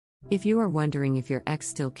If you are wondering if your ex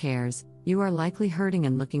still cares, you are likely hurting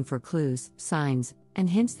and looking for clues, signs, and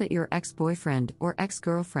hints that your ex-boyfriend or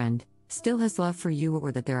ex-girlfriend still has love for you,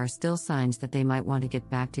 or that there are still signs that they might want to get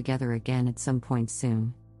back together again at some point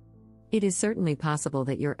soon. It is certainly possible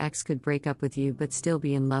that your ex could break up with you but still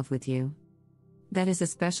be in love with you. That is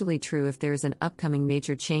especially true if there is an upcoming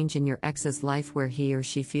major change in your ex's life where he or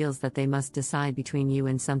she feels that they must decide between you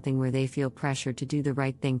and something, where they feel pressure to do the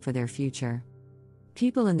right thing for their future.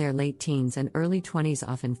 People in their late teens and early 20s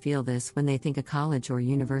often feel this when they think a college or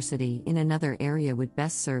university in another area would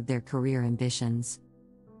best serve their career ambitions.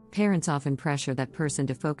 Parents often pressure that person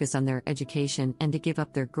to focus on their education and to give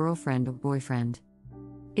up their girlfriend or boyfriend.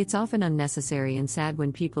 It's often unnecessary and sad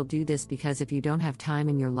when people do this, because if you don't have time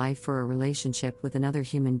in your life for a relationship with another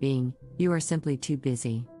human being, you are simply too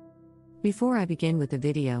busy. Before I begin with the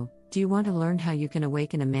video, do you want to learn how you can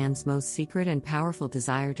awaken a man's most secret and powerful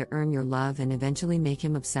desire to earn your love and eventually make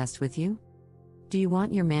him obsessed with you? Do you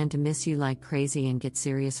want your man to miss you like crazy and get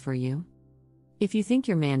serious for you? If you think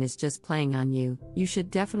your man is just playing on you, you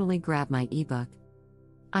should definitely grab my ebook.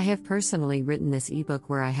 I have personally written this ebook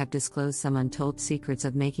where I have disclosed some untold secrets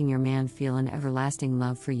of making your man feel an everlasting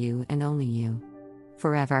love for you and only you.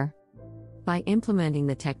 Forever. By implementing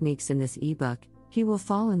the techniques in this ebook, he will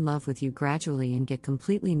fall in love with you gradually and get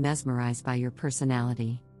completely mesmerized by your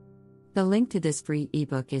personality. The link to this free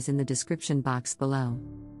ebook is in the description box below.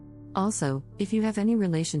 Also, if you have any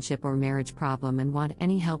relationship or marriage problem and want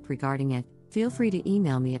any help regarding it, feel free to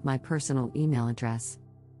email me at my personal email address.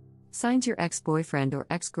 Signs your ex-boyfriend or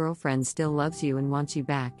ex-girlfriend still loves you and wants you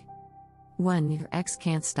back. 1. Your ex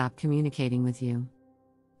can't stop communicating with you.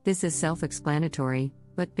 This is self-explanatory,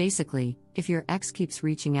 but basically, if your ex keeps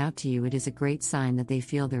reaching out to you, it is a great sign that they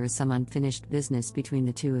feel there is some unfinished business between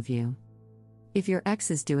the two of you. If your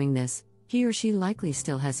ex is doing this, he or she likely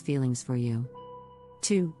still has feelings for you.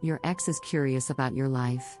 2. Your ex is curious about your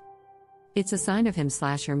life. It's a sign of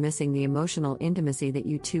him/her missing the emotional intimacy that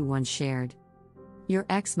you two once shared. Your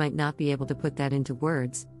ex might not be able to put that into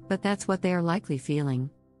words, but that's what they are likely feeling.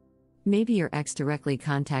 Maybe your ex directly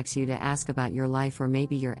contacts you to ask about your life, or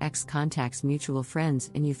maybe your ex contacts mutual friends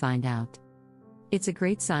and you find out. It's a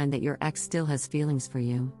great sign that your ex still has feelings for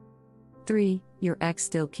you. 3. Your ex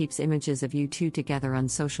still keeps images of you two together on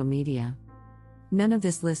social media. None of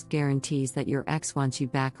this list guarantees that your ex wants you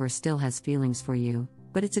back or still has feelings for you,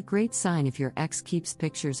 but it's a great sign if your ex keeps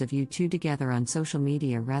pictures of you two together on social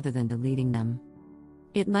media rather than deleting them.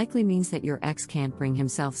 It likely means that your ex can't bring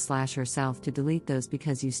himself/herself to delete those,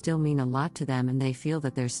 because you still mean a lot to them and they feel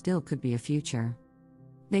that there still could be a future.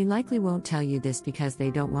 They likely won't tell you this because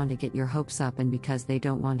they don't want to get your hopes up and because they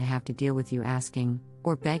don't want to have to deal with you asking,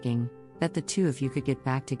 or begging, that the two of you could get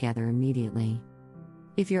back together immediately.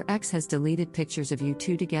 If your ex has deleted pictures of you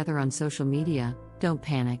two together on social media, don't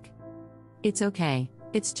panic. It's okay,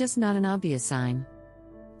 it's just not an obvious sign.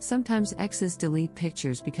 Sometimes exes delete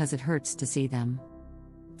pictures because it hurts to see them.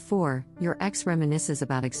 4. Your ex reminisces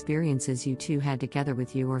about experiences you two had together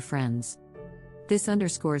with you or friends. This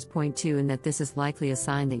underscores point 2 in that this is likely a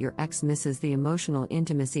sign that your ex misses the emotional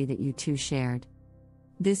intimacy that you two shared.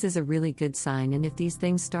 This is a really good sign, and if these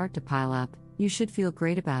things start to pile up, you should feel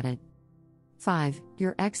great about it. 5.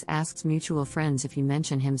 Your ex asks mutual friends if you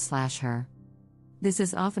mention him/her. This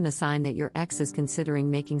is often a sign that your ex is considering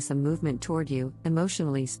making some movement toward you,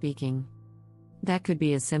 emotionally speaking. That could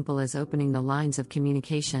be as simple as opening the lines of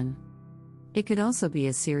communication. It could also be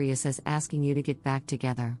as serious as asking you to get back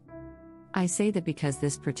together. I say that because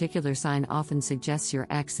this particular sign often suggests your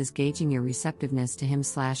ex is gauging your receptiveness to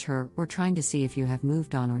him/her, or trying to see if you have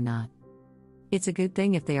moved on or not. It's a good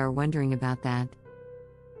thing if they are wondering about that.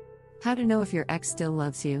 How to know if your ex still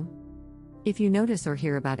loves you? If you notice or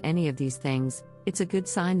hear about any of these things, it's a good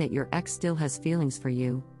sign that your ex still has feelings for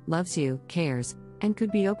you, loves you, cares, and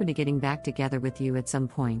could be open to getting back together with you at some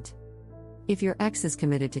point. If your ex is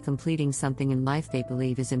committed to completing something in life they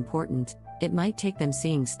believe is important, it might take them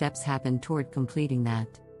seeing steps happen toward completing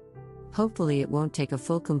that. Hopefully it won't take a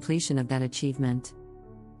full completion of that achievement.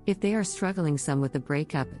 If they are struggling some with the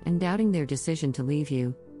breakup and doubting their decision to leave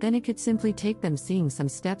you, then it could simply take them seeing some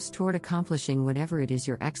steps toward accomplishing whatever it is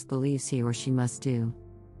your ex believes he or she must do.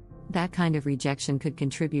 That kind of rejection could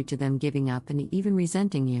contribute to them giving up and even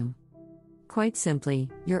resenting you. Quite simply,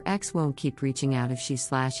 your ex won't keep reaching out if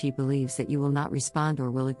she/he believes that you will not respond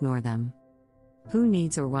or will ignore them. Who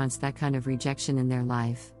needs or wants that kind of rejection in their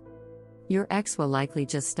life? Your ex will likely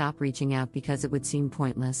just stop reaching out because it would seem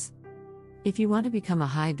pointless. If you want to become a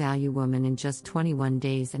high-value woman in just 21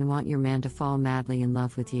 days and want your man to fall madly in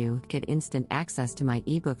love with you, get instant access to my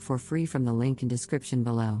ebook for free from the link in description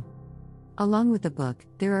below. Along with the book,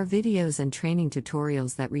 there are videos and training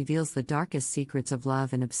tutorials that reveals the darkest secrets of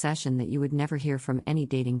love and obsession that you would never hear from any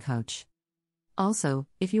dating coach. Also,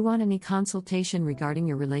 if you want any consultation regarding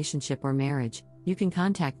your relationship or marriage, you can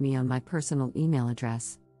contact me on my personal email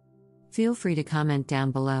address. Feel free to comment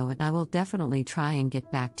down below and I will definitely try and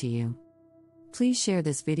get back to you. Please share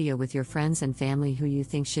this video with your friends and family who you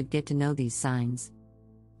think should get to know these signs.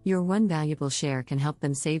 Your one valuable share can help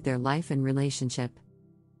them save their life and relationship.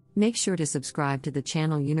 Make sure to subscribe to the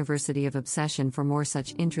channel University of Obsession for more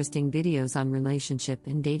such interesting videos on relationship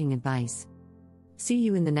and dating advice. See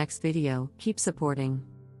you in the next video. Keep supporting.